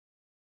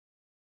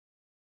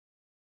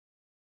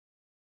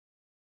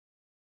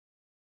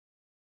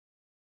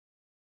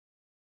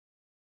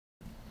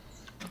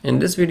In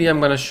this video, I'm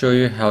going to show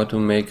you how to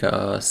make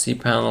a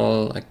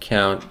cPanel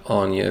account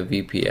on your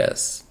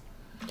VPS.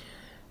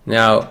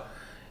 Now,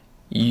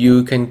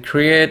 you can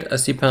create a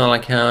cPanel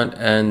account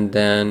and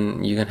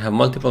then you can have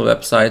multiple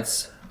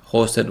websites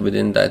hosted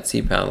within that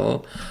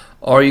cPanel,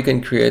 or you can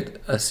create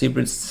a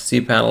separate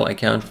cPanel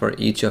account for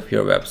each of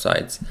your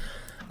websites.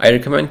 I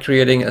recommend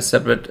creating a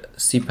separate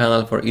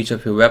cPanel for each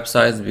of your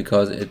websites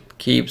because it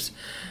keeps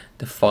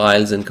the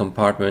files in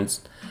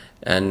compartments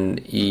and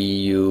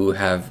you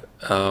have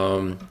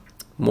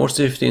more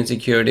safety and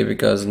security,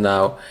 because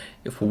now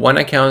if one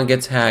account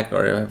gets hacked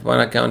or if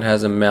one account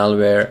has a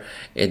malware,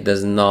 it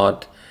does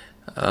not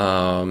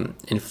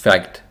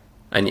infect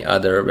any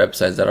other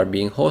websites that are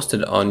being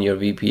hosted on your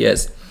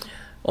VPS.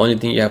 Only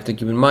thing you have to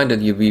keep in mind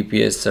that your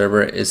VPS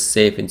server is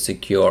safe and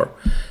secure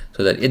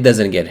so that it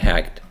doesn't get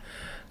hacked.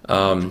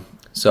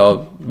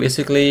 So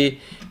basically,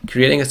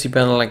 creating a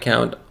cPanel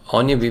account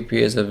on your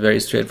VPS is a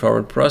very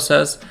straightforward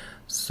process.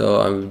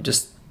 So I'm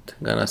just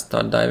gonna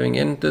start diving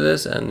into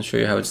this and show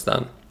you how it's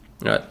done.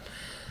 All right,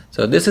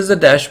 so this is the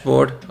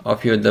dashboard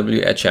of your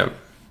WHM.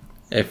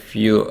 If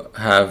you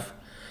have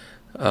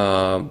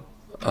a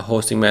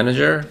hosting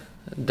manager,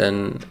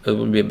 then it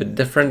will be a bit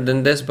different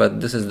than this,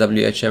 but this is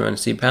WHM and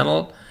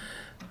cPanel.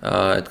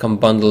 It comes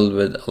bundled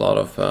with a lot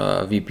of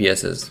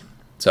VPSs.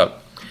 So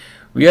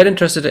we are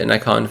interested in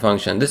account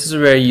function. This is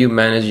where you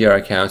manage your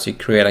accounts, you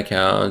create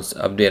accounts,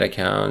 update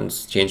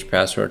accounts, change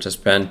passwords,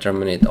 suspend,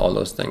 terminate, all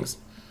those things.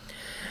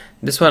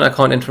 This one,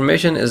 account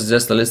information, is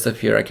just a list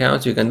of your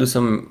accounts. You can do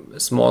some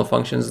small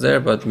functions there,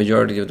 but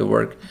majority of the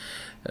work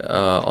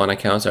on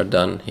accounts are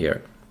done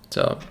here.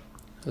 So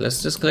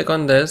let's just click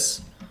on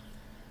this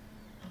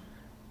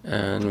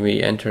and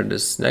we enter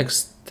this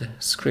next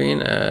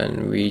screen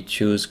and we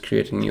choose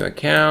create a new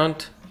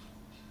account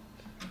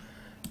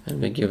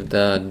and we give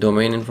the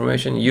domain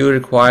information. You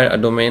require a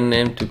domain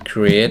name to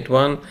create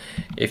one.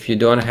 If you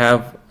don't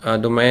have a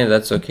domain,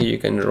 that's okay, you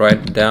can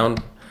write it down,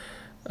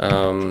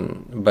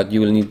 but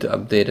you will need to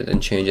update it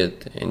and change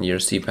it in your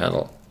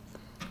cPanel.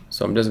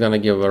 So I'm just gonna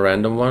give a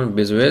random one,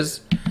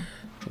 BizWiz,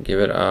 give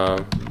it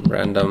a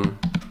random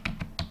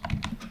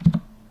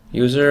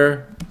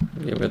user,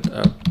 give it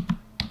a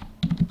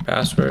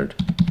password,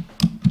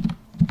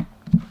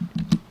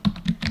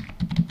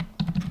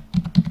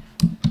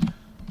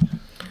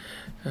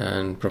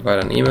 and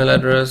provide an email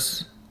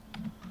address,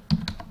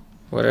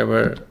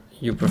 whatever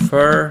you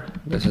prefer.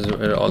 This is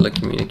where all the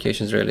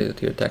communications related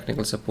to your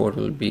technical support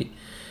will be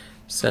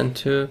sent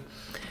to.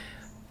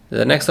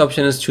 The next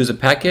option is choose a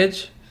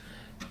package.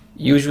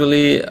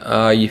 Usually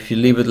if you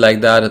leave it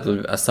like that, it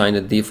will assign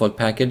a default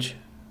package.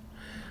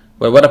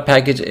 But what a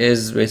package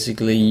is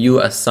basically you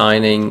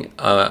assigning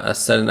a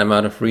certain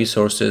amount of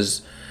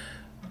resources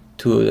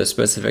to the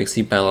specific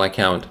cPanel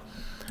account.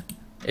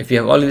 If you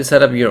have already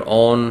set up your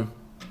own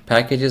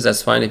packages,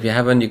 that's fine. If you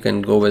haven't, you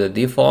can go with the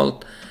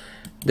default.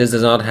 This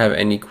does not have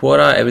any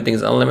quota, everything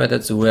is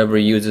unlimited, so whoever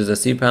uses the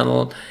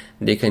cPanel,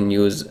 they can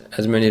use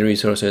as many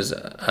resources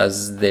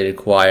as they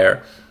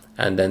require,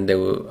 and then they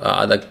will,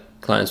 other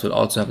clients will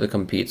also have to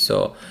compete.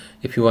 So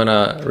if you want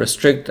to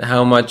restrict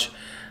how much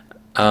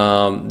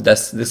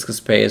disk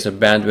space or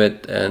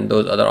bandwidth and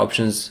those other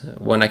options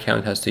one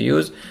account has to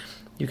use,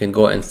 you can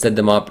go and set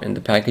them up in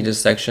the packages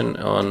section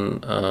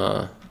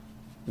on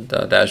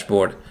the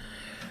dashboard.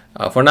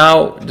 For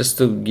now, just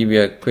to give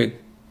you a quick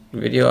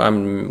video,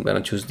 I'm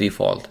gonna choose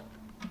default,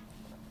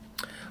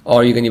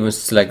 or you can even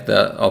select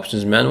the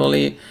options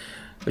manually,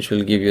 which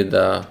will give you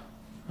the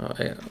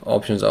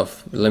options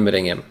of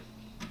limiting him.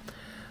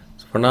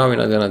 So for now, we're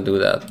not gonna do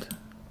that.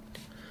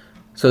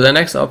 So the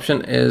next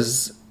option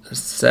is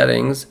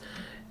settings.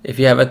 If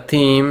you have a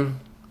theme,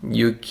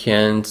 you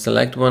can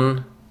select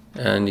one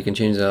and you can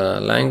change the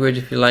language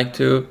if you like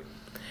to.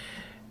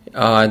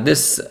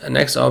 This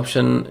next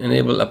option,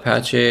 enable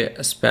Apache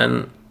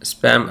spam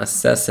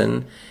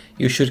assassin,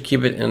 you should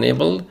keep it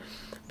enabled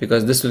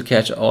because this will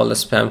catch all the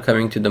spam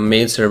coming to the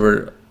mail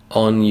server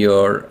on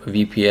your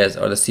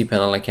VPS or the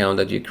cPanel account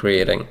that you're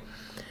creating.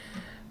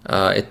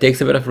 It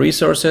takes a bit of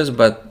resources,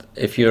 but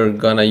if you're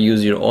gonna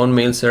use your own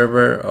mail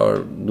server or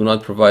do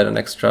not provide an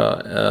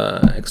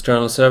extra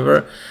external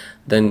server,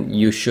 then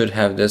you should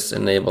have this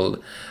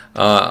enabled.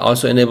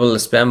 Also enable the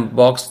spam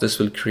box. This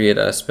will create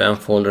a spam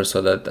folder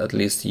so that at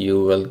least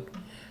you will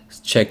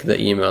check the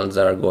emails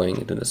that are going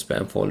into the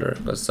spam folder,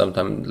 because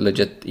sometimes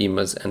legit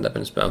emails end up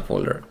in spam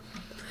folder.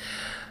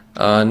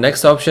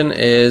 Next option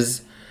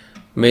is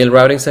mail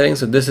routing settings.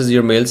 So this is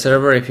your mail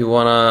server. If you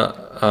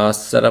wanna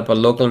set up a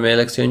local mail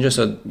exchanger,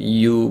 so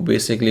you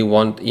basically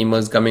want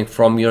emails coming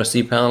from your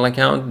cPanel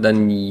account,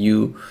 then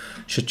you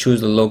should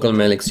choose the local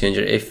mail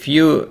exchanger. If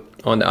you,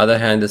 on the other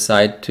hand,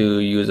 decide to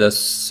use a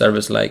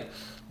service like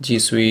G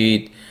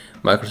Suite,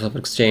 Microsoft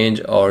Exchange,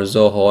 or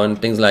Zoho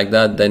and things like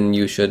that, then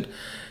you should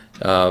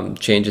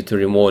change it to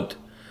remote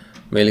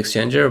mail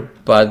exchanger.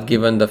 But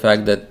given the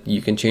fact that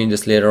you can change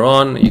this later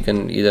on, you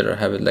can either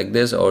have it like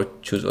this or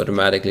choose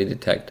automatically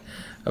detect.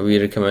 We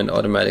recommend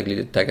automatically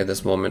detect at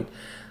this moment.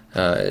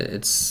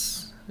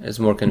 It's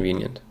more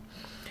convenient.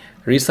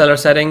 Reseller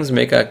settings,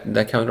 make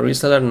the account a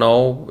reseller.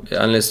 No,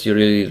 unless you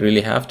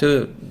really have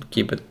to.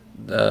 Keep it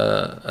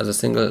as a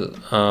single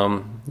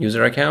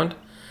user account.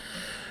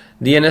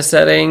 DNS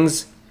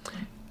settings,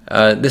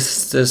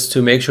 this is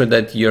to make sure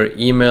that your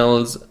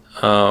emails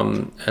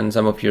and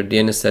some of your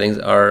DNS settings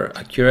are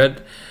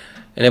accurate.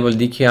 Enable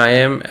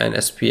DKIM and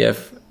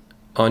SPF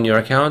on your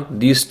account.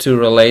 These two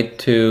relate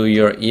to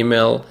your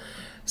email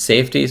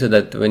safety, so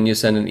that when you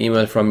send an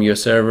email from your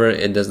server,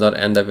 it does not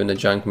end up in the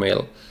junk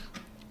mail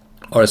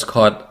or is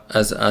caught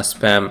as a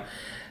spam.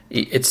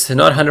 It's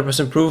not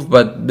 100% proof,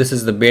 but this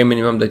is the bare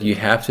minimum that you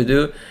have to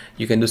do.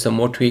 You can do some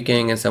more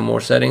tweaking and some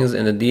more settings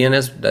in the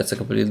DNS. That's a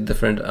completely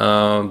different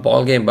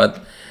ball game,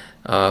 but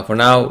for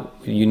now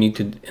you need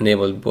to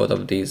enable both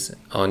of these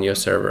on your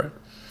server.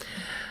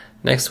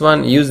 Next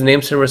one, use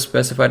name server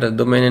specified as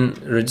domain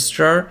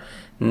registrar.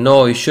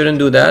 No, you shouldn't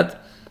do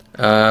that,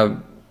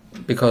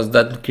 because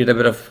that will create a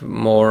bit of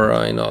more,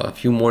 a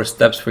few more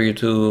steps for you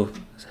to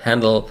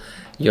handle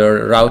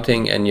your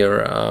routing and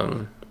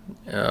your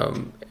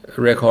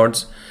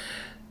records.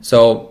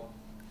 So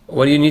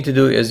what you need to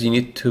do is you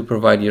need to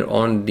provide your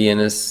own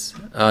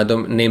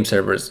DNS name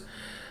servers.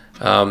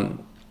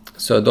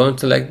 So don't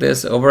select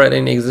this, override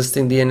any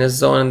existing DNS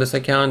zone in this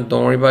account.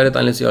 Don't worry about it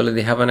unless you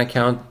already have an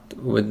account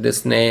with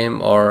this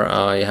name, or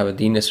you have a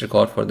DNS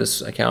record for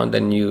this account,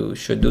 then you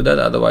should do that.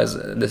 Otherwise,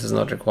 this is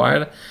not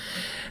required.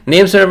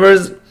 Name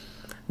servers,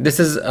 this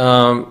is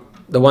the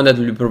one that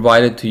will be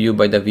provided to you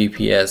by the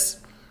VPS.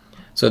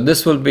 So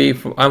this will be,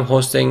 I'm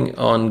hosting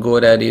on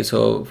GoDaddy,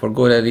 so for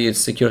GoDaddy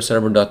it's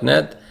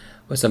secureserver.net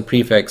with some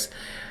prefix.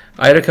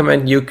 I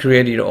recommend you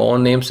create your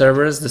own name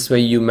servers. This way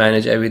you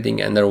manage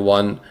everything under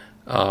one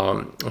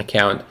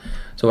account.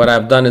 So what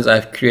I've done is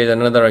I've created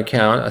another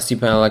account, a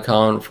cPanel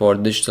account for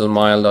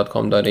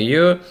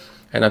digitalmile.com.au,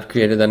 and I've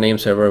created a name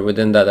server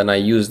within that, and I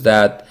use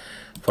that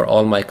for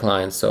all my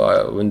clients.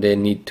 So when they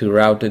need to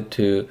route it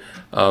to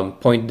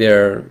point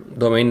their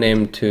domain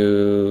name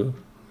to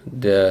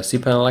the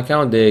cPanel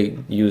account, they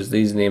use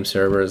these name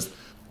servers.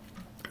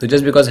 So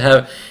just because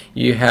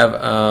you have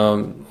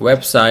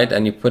website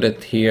and you put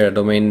it here,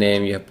 domain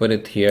name, you have put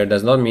it here,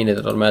 does not mean it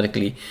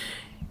automatically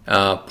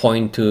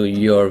point to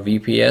your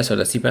VPS or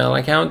the cPanel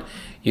account.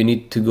 You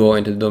need to go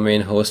into the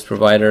domain host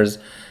providers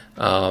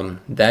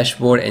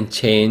dashboard and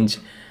change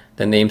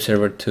the name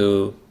server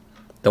to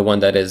the one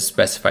that is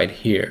specified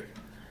here.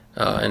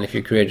 And if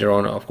you create your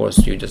own, of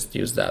course, you just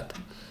use that.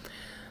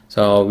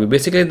 So we're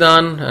basically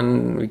done,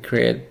 and we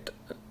create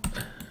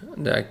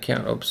the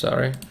account. Oops,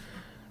 sorry.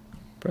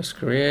 Press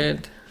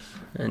create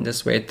and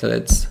just wait till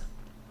it's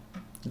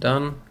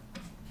done.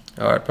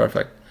 All right,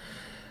 perfect.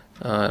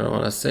 I don't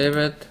want to save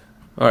it.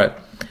 All right,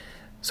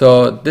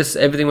 so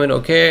everything went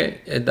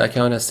okay. The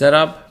account is set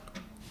up,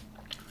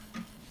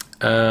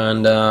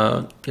 and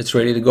it's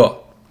ready to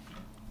go.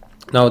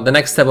 Now the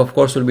next step, of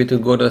course, will be to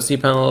go to the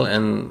cPanel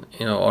and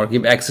or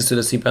give access to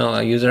the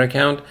cPanel user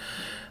account,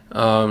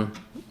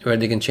 where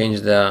they can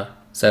change the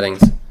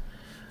settings.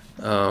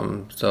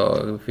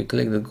 So if we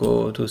click the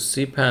go to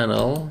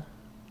cPanel,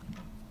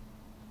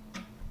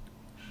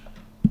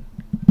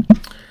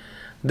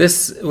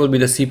 this will be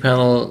the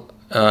cPanel.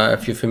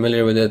 If you're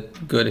familiar with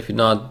it, good. If you're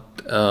not,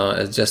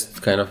 it's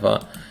just kind of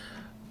a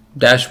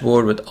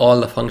dashboard with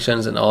all the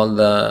functions and all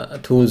the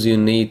tools you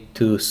need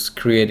to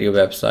create your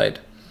website.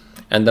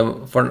 And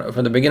for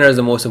the beginners,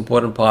 the most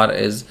important part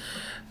is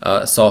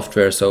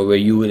software. So where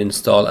you would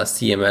install a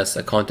CMS,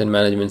 a content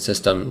management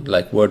system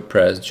like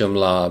WordPress,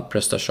 Joomla,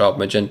 PrestaShop,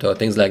 Magento,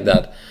 things like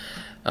that.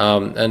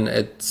 And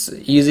it's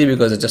easy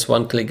because it's just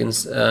one click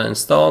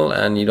install,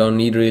 and you don't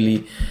need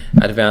really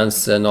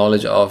advanced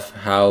knowledge of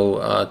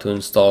how to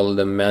install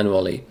them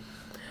manually.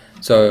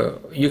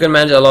 So you can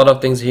manage a lot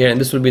of things here, and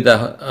this will be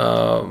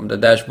the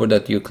dashboard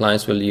that your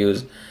clients will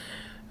use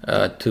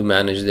to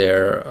manage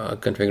their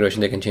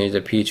configuration. They can change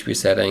their PHP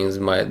settings,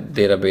 my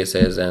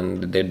databases,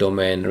 and their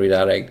domain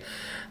redirect.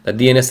 The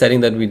DNS setting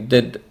that we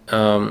did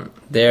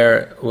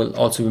there will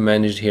also be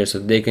managed here, so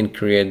they can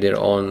create their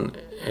own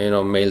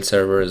mail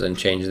servers and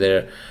change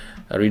their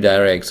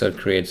redirects or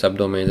create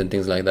subdomains and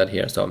things like that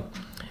here. So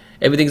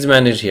everything's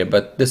managed here,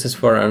 but this is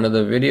for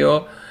another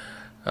video.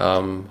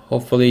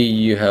 Hopefully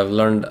you have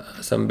learned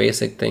some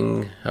basic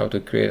thing how to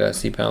create a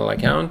cPanel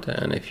account,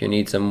 and if you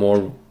need some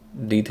more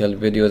detailed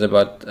videos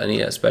about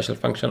any special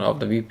function of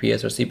the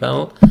VPS or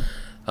cPanel,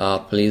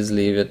 please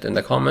leave it in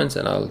the comments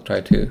and I'll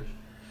try to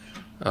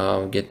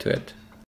get to it.